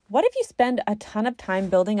What if you spend a ton of time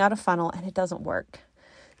building out a funnel and it doesn't work?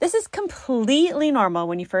 This is completely normal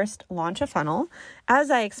when you first launch a funnel,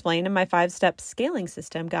 as I explain in my 5-step scaling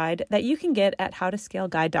system guide that you can get at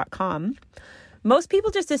howtoscaleguide.com. Most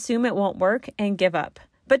people just assume it won't work and give up.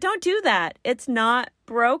 But don't do that. It's not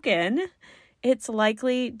broken. It's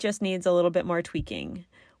likely just needs a little bit more tweaking.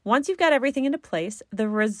 Once you've got everything into place, the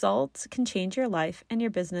results can change your life and your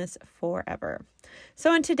business forever.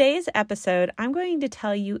 So in today's episode, I'm going to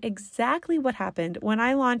tell you exactly what happened when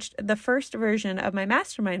I launched the first version of my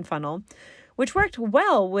mastermind funnel, which worked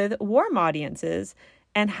well with warm audiences,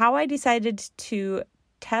 and how I decided to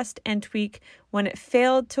test and tweak when it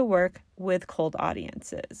failed to work with cold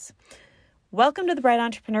audiences. Welcome to the Bright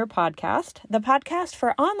Entrepreneur Podcast, the podcast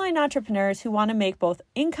for online entrepreneurs who want to make both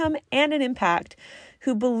income and an impact,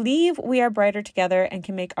 who believe we are brighter together and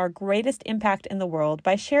can make our greatest impact in the world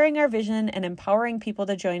by sharing our vision and empowering people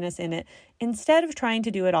to join us in it instead of trying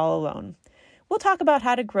to do it all alone. We'll talk about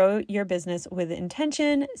how to grow your business with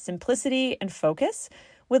intention, simplicity, and focus,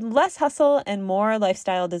 with less hustle and more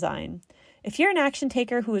lifestyle design. If you're an action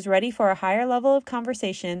taker who is ready for a higher level of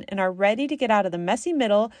conversation and are ready to get out of the messy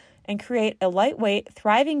middle and create a lightweight,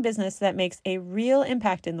 thriving business that makes a real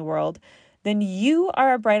impact in the world, then you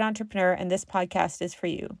are a bright entrepreneur and this podcast is for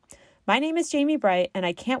you. My name is Jamie Bright, and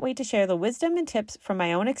I can't wait to share the wisdom and tips from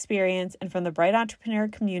my own experience and from the Bright Entrepreneur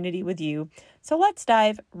community with you. So let's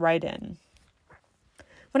dive right in.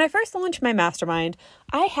 When I first launched my mastermind,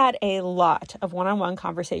 I had a lot of one-on-one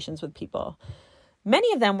conversations with people.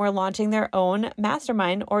 Many of them were launching their own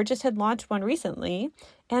mastermind or just had launched one recently,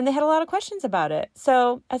 and they had a lot of questions about it.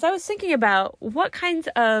 So as I was thinking about what kinds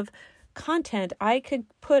of content I could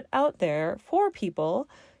put out there for people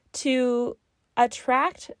to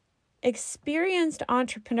attract experienced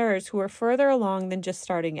entrepreneurs who are further along than just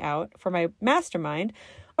starting out for my mastermind,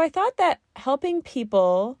 I thought that helping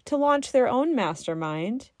people to launch their own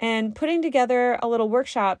mastermind and putting together a little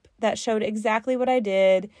workshop that showed exactly what I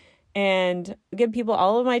did and give people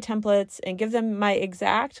all of my templates and give them my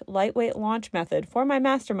exact lightweight launch method for my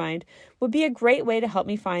mastermind would be a great way to help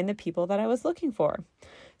me find the people that I was looking for.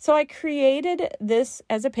 So I created this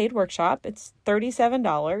as a paid workshop. It's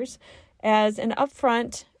 $37 as an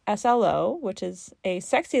upfront SLO, which is a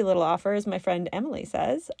sexy little offer, as my friend Emily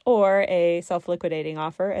says, or a self-liquidating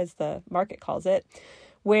offer, as the market calls it,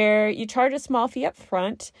 where you charge a small fee up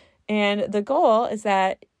front. And the goal is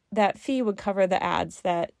that that fee would cover the ads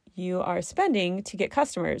that you are spending to get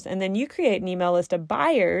customers. And then you create an email list of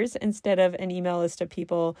buyers instead of an email list of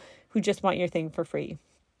people who just want your thing for free.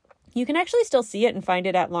 You can actually still see it and find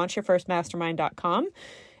it at launchyourfirstmastermind.com.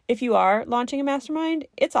 If you are launching a mastermind,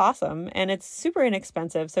 it's awesome and it's super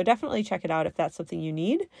inexpensive. So definitely check it out if that's something you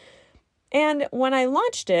need. And when I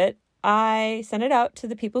launched it, I sent it out to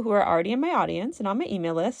the people who are already in my audience and on my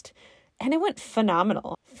email list, and it went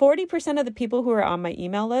phenomenal. 40% of the people who are on my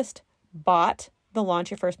email list bought the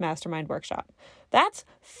Launch Your First Mastermind workshop. That's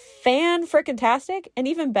fan-frickin-tastic. And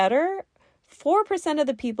even better, 4% of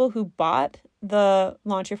the people who bought the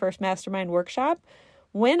Launch Your First Mastermind workshop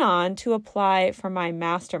went on to apply for my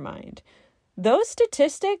mastermind. Those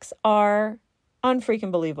statistics are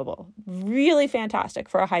unfreaking believable. Really fantastic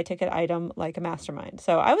for a high-ticket item like a mastermind.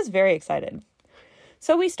 So I was very excited.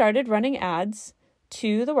 So we started running ads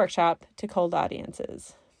to the workshop to cold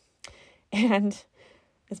audiences. And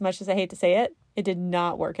as much as I hate to say it, it did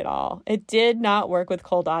not work at all. It did not work with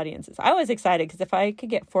cold audiences. I was excited because if I could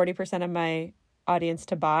get 40% of my audience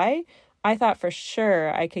to buy, I thought for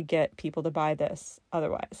sure I could get people to buy this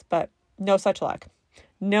otherwise, but no such luck.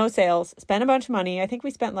 No sales. Spent a bunch of money. I think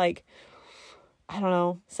we spent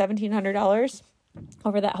 $1,700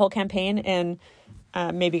 over that whole campaign and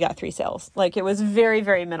maybe got 3 sales. It was very,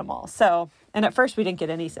 very minimal. So, and at first we didn't get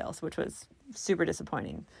any sales, which was super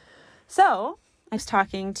disappointing. So I was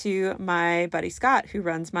talking to my buddy Scott, who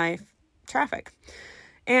runs my traffic.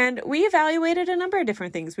 And we evaluated a number of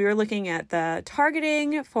different things. We were looking at the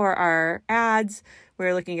targeting for our ads. We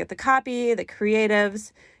were looking at the copy, the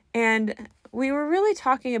creatives, and we were really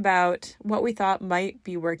talking about what we thought might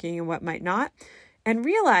be working and what might not, and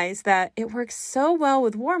realized that it works so well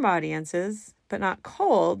with warm audiences, but not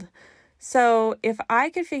cold. So if I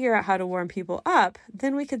could figure out how to warm people up,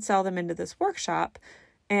 then we could sell them into this workshop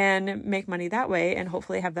and make money that way and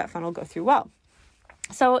hopefully have that funnel go through well.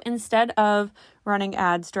 So instead of running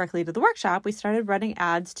ads directly to the workshop, we started running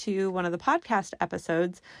ads to one of the podcast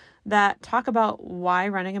episodes that talk about why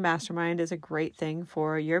running a mastermind is a great thing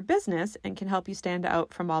for your business and can help you stand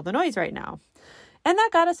out from all the noise right now. And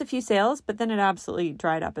that got us a few sales, but then it absolutely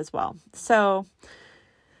dried up as well. So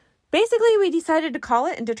basically, we decided to call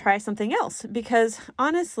it and to try something else because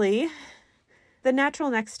honestly, The natural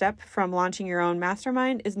next step from launching your own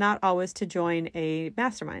mastermind is not always to join a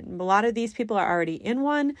mastermind. A lot of these people are already in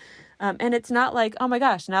one. And it's not like, oh my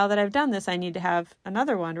gosh, now that I've done this, I need to have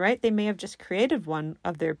another one, right? They may have just created one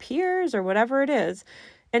of their peers or whatever it is.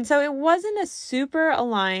 And so it wasn't a super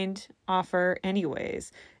aligned offer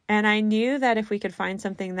anyways. And I knew that if we could find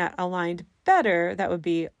something that aligned better, that would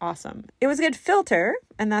be awesome. It was a good filter,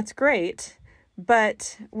 and that's great,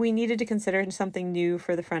 but we needed to consider something new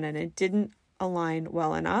for the front end. It didn't align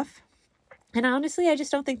well enough. And honestly, I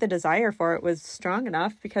just don't think the desire for it was strong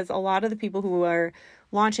enough, because a lot of the people who are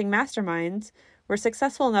launching masterminds were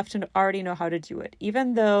successful enough to already know how to do it.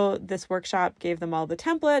 Even though this workshop gave them all the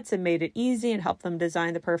templates and made it easy and helped them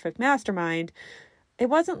design the perfect mastermind, it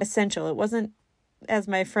wasn't essential. It wasn't, as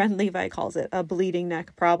my friend Levi calls it, a bleeding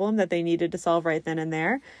neck problem that they needed to solve right then and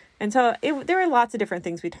there. And so there were lots of different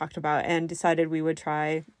things we talked about and decided we would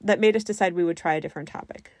try, that made us decide we would try a different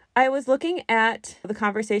topic. I was looking at the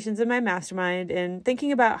conversations in my mastermind and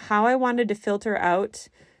thinking about how I wanted to filter out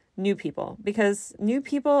new people, because new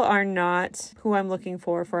people are not who I'm looking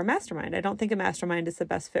for a mastermind. I don't think a mastermind is the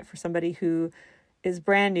best fit for somebody who is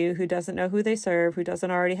brand new, who doesn't know who they serve, who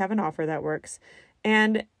doesn't already have an offer that works.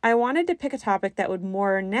 And I wanted to pick a topic that would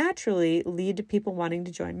more naturally lead to people wanting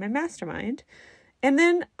to join my mastermind. And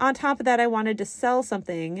then on top of that, I wanted to sell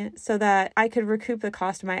something so that I could recoup the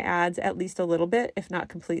cost of my ads at least a little bit, if not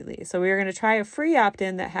completely. So we were going to try a free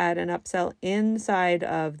opt-in that had an upsell inside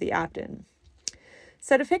of the opt-in.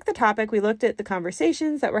 So to pick the topic, we looked at the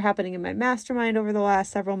conversations that were happening in my mastermind over the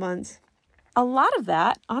last several months. A lot of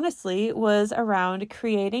that, honestly, was around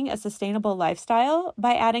creating a sustainable lifestyle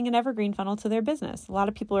by adding an evergreen funnel to their business. A lot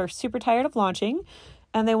of people are super tired of launching,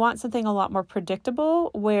 and they want something a lot more predictable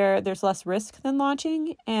where there's less risk than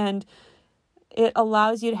launching, and it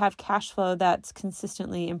allows you to have cash flow that's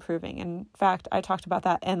consistently improving. In fact, I talked about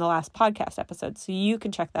that in the last podcast episode, so you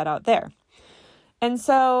can check that out there. And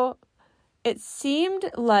so it seemed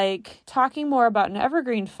like talking more about an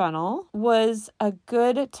evergreen funnel was a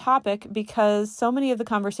good topic, because so many of the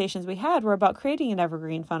conversations we had were about creating an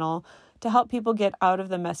evergreen funnel to help people get out of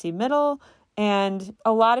the messy middle. And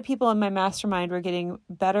a lot of people in my mastermind were getting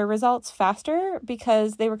better results faster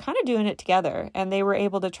because they were kind of doing it together and they were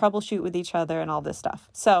able to troubleshoot with each other and all this stuff.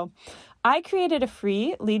 So I created a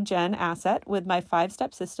free lead gen asset with my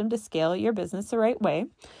 5-step system to scale your business the right way,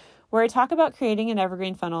 where I talk about creating an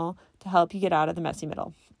evergreen funnel to help you get out of the messy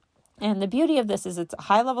middle. And the beauty of this is it's a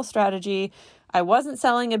high-level strategy. I wasn't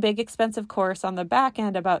selling a big expensive course on the back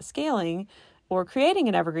end about scaling or creating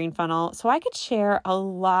an evergreen funnel, so I could share a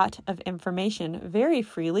lot of information very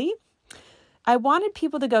freely. I wanted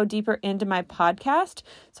people to go deeper into my podcast,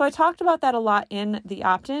 so I talked about that a lot in the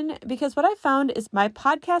opt-in, because what I found is my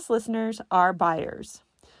podcast listeners are buyers.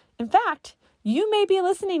 In fact, you may be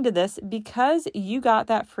listening to this because you got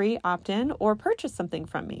that free opt-in or purchased something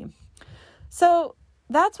from me. So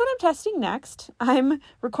that's what I'm testing next. I'm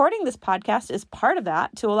recording this podcast as part of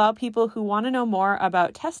that to allow people who want to know more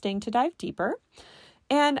about testing to dive deeper.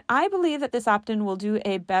 And I believe that this opt-in will do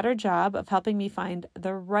a better job of helping me find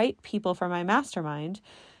the right people for my mastermind.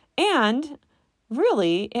 And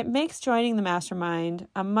really, it makes joining the mastermind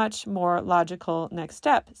a much more logical next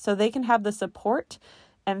step, so they can have the support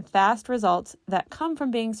and fast results that come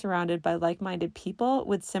from being surrounded by like-minded people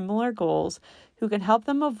with similar goals who can help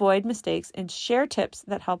them avoid mistakes and share tips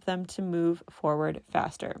that help them to move forward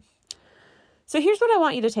faster. So here's what I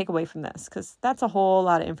want you to take away from this, because that's a whole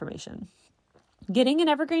lot of information. Getting an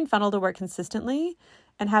evergreen funnel to work consistently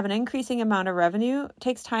and have an increasing amount of revenue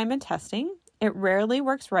takes time and testing. It rarely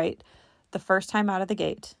works right the first time out of the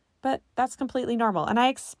gate, but that's completely normal. And I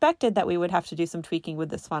expected that we would have to do some tweaking with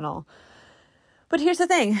this funnel. But here's the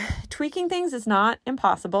thing, tweaking things is not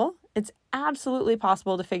impossible. It's absolutely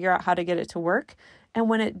possible to figure out how to get it to work. And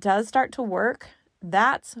when it does start to work,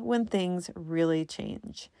 that's when things really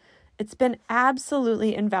change. It's been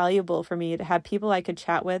absolutely invaluable for me to have people I could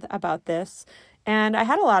chat with about this. And I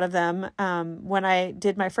had a lot of them when I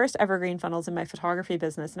did my first evergreen funnels in my photography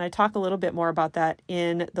business. And I talk a little bit more about that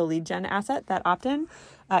in the lead gen asset, that opt-in,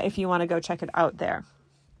 if you want to go check it out there.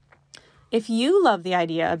 If you love the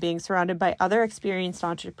idea of being surrounded by other experienced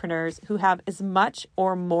entrepreneurs who have as much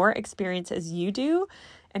or more experience as you do,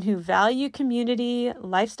 and who value community,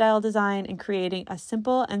 lifestyle design, and creating a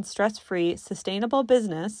simple and stress-free, sustainable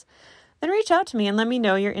business, then reach out to me and let me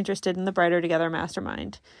know you're interested in the Brighter Together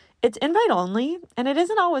Mastermind. It's invite only, and it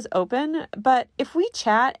isn't always open, but if we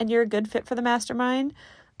chat and you're a good fit for the mastermind,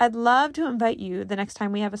 I'd love to invite you the next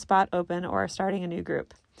time we have a spot open or are starting a new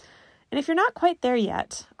group. And if you're not quite there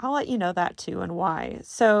yet, I'll let you know that too and why,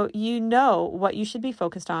 so you know what you should be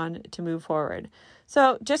focused on to move forward.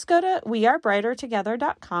 So just go to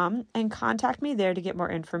wearebrightertogether.com and contact me there to get more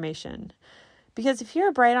information. Because if you're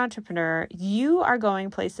a bright entrepreneur, you are going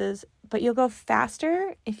places, but you'll go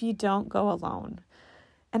faster if you don't go alone.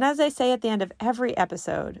 And as I say at the end of every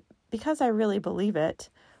episode, because I really believe it,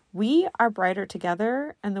 we are brighter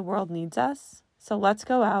together and the world needs us. So let's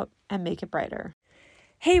go out and make it brighter.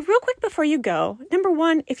 Hey, real quick before you go, number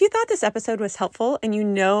one, if you thought this episode was helpful and you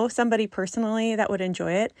know somebody personally that would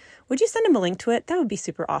enjoy it, would you send them a link to it? That would be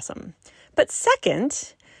super awesome. But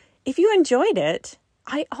second, if you enjoyed it,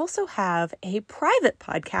 I also have a private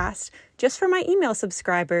podcast just for my email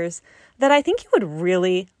subscribers that I think you would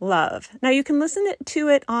really love. Now, you can listen to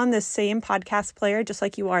it on the same podcast player, just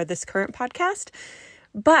like you are this current podcast,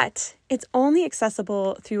 but it's only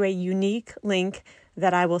accessible through a unique link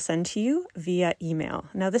that I will send to you via email.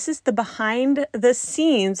 Now, this is the behind the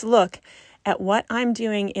scenes look at what I'm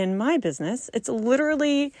doing in my business. It's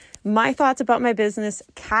literally my thoughts about my business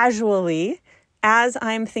casually as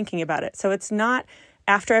I'm thinking about it. So it's not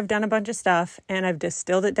after I've done a bunch of stuff and I've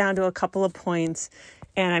distilled it down to a couple of points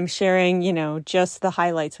and I'm sharing, just the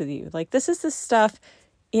highlights with you. Like, this is the stuff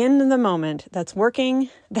in the moment that's working,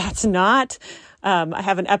 that's not. I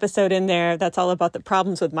have an episode in there that's all about the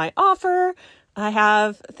problems with my offer. I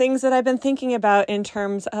have things that I've been thinking about in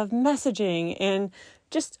terms of messaging and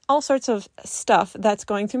just all sorts of stuff that's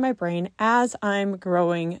going through my brain as I'm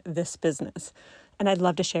growing this business. And I'd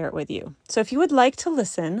love to share it with you. So if you would like to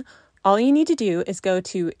listen, all you need to do is go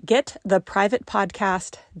to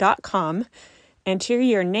gettheprivatepodcast.com, enter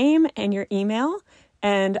your name and your email,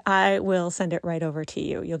 and I will send it right over to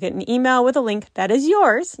you. You'll get an email with a link that is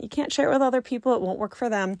yours. You can't share it with other people. It won't work for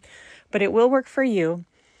them, but it will work for you.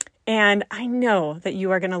 And I know that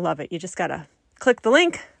you are going to love it. You just got to click the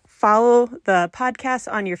link, follow the podcast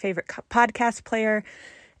on your favorite podcast player,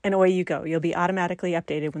 and away you go. You'll be automatically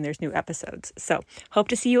updated when there's new episodes. So hope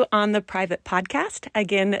to see you on the private podcast.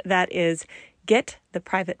 Again, that is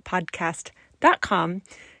gettheprivatepodcast.com.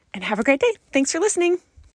 And have a great day. Thanks for listening.